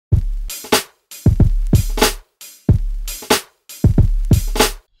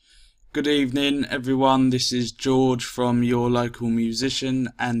Good evening everyone, this is George from Your Local Musician,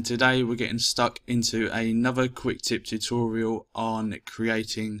 and today we're getting stuck into another quick tip tutorial on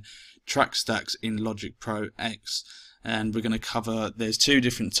creating track stacks in Logic Pro X. And we're going to cover, there's two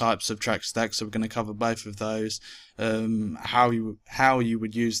different types of track stacks, so we're going to cover both of those, how you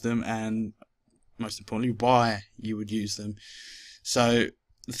would use them, and most importantly why you would use them. So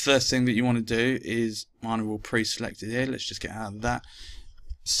the first thing that you want to do is, mine are all pre-selected here, let's just get out of that.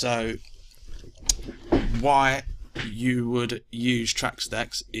 So why you would use track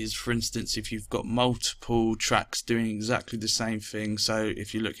stacks is, for instance, if you've got multiple tracks doing exactly the same thing. So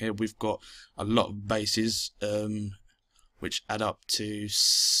if you look here, we've got a lot of basses which add up to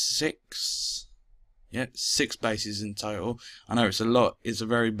six basses in total. I know it's a lot, it's a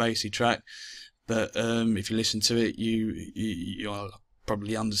very bassy track, but if you listen to it you'll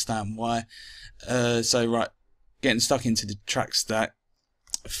probably understand why. So right, getting stuck into the track stack,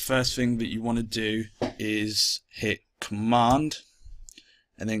 first thing that you want to do is hit Command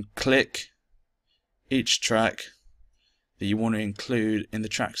and then click each track that you want to include in the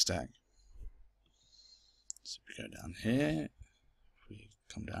track stack. So we go down here, we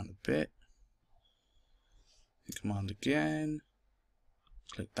come down a bit, hit Command again,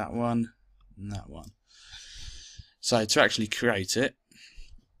 click that one and that one. So to actually create it,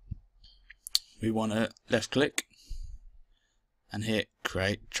 we want to left click and hit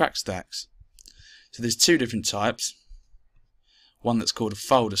create track stacks. So there's two different types, one that's called a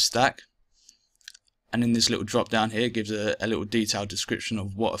folder stack, and in this little drop down here it gives a little detailed description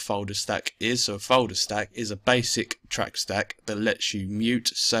of what a folder stack is. So a folder stack is a basic track stack that lets you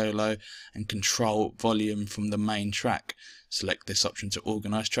mute, solo and control volume from the main track. Select this option to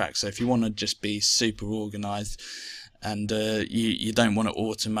organize tracks. So if you want to just be super organized and you don't want to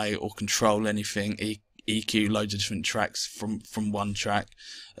automate or control anything, EQ loads of different tracks from one track,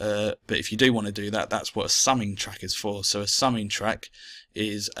 but if you do want to do that, that's what a summing track is for. So a summing track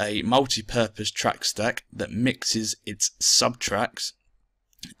is a multi-purpose track stack that mixes its subtracks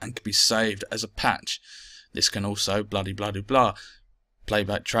and can be saved as a patch. This can also blah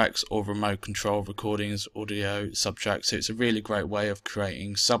playback tracks or remote control recordings, audio subtracks. So it's a really great way of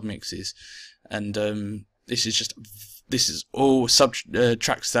creating submixes, and this is all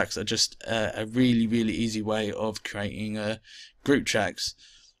track stacks are just a really easy way of creating group tracks.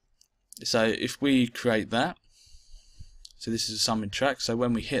 So if we create that, so this is a summing track, so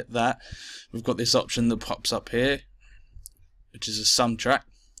when we hit that, we've got this option that pops up here, which is a sum track.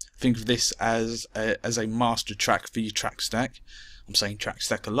 Think of this as a master track for your track stack. I'm saying track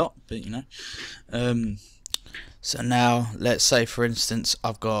stack a lot, but you know. So now let's say, for instance,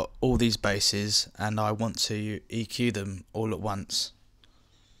 I've got all these basses and I want to EQ them all at once.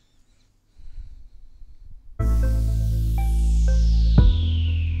 I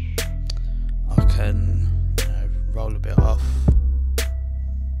can roll a bit off.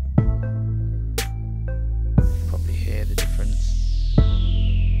 Probably hear the difference.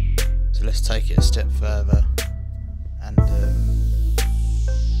 So let's take it a step further and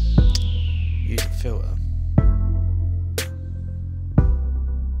use a filter.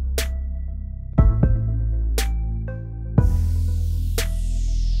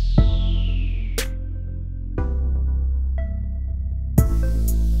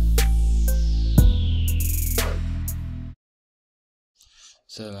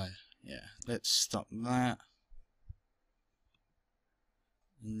 So yeah, let's stop that.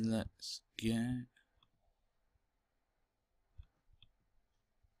 Let's get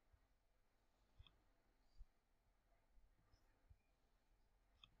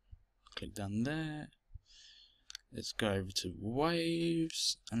click down there. Let's go over to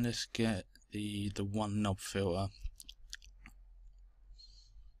waves and let's get the one knob filter.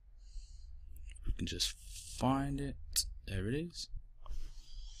 We can just find it. There it is.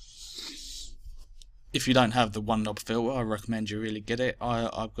 If you don't have the one knob filter, I recommend you really get it.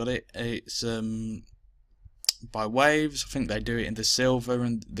 I've got it. It's by Waves. I think they do it in the silver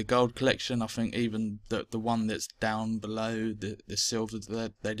and the gold collection. I think even the one that's down below the silver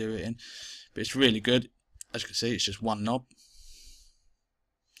that they do it in. But it's really good. As you can see, it's just one knob.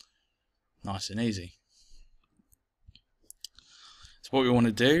 Nice and easy. So what we want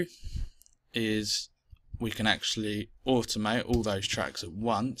to do is we can actually automate all those tracks at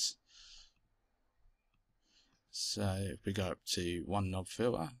once. So if we go up to one knob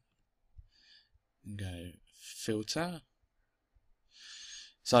filter and go filter,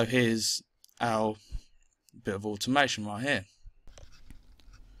 so here's our bit of automation right here.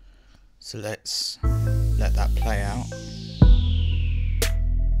 So let's let that play out.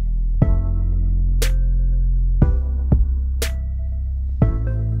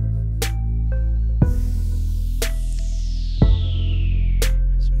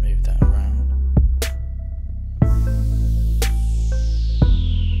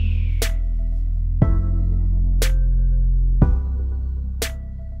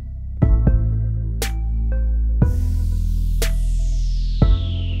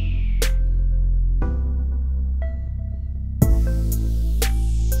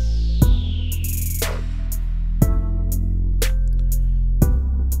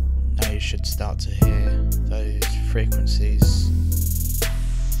 to hear those frequencies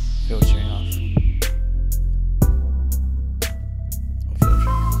filtering off. Or filtering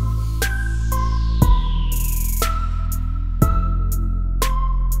out.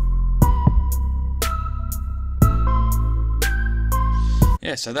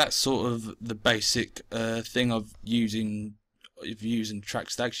 Yeah, so that's sort of the basic thing of using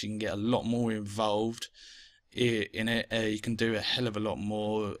track stacks. You can get a lot more involved in it. You can do a hell of a lot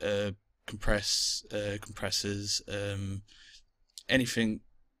more, compressors, anything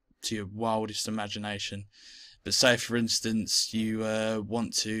to your wildest imagination. But say for instance you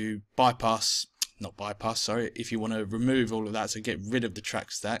want to if you want to remove all of that, so get rid of the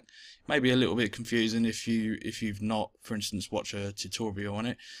track stack. Maybe a little bit confusing if you've not, for instance, watched a tutorial on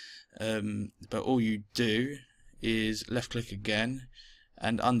it. But all you do is left click again,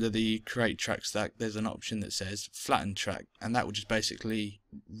 and under the create track stack there's an option that says flatten track, and that will just basically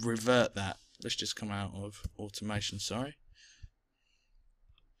revert that. Let's just come out of automation, sorry.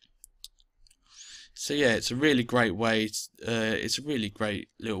 So yeah, it's a really great way it's a really great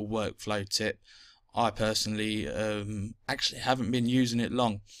little workflow tip. I personally actually haven't been using it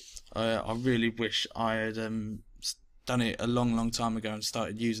long. I really wish I had done it a long time ago and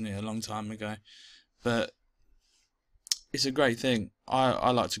started using it a long time ago, but it's a great thing.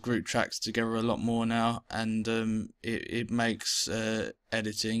 I like to group tracks together a lot more now, and it makes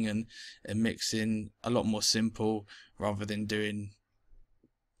editing and mixing a lot more simple, rather than doing,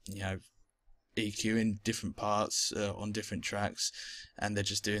 you know, EQing different parts on different tracks, and they're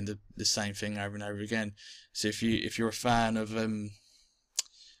just doing the same thing over and over again. So if you're a fan of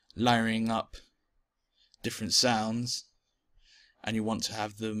layering up different sounds, and you want to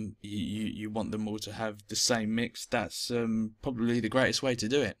have them, you want them all to have the same mix, that's probably the greatest way to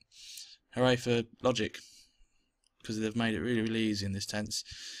do it. Hooray for Logic, because they've made it really easy in this tense.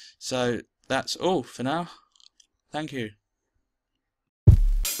 So that's all for now. Thank you.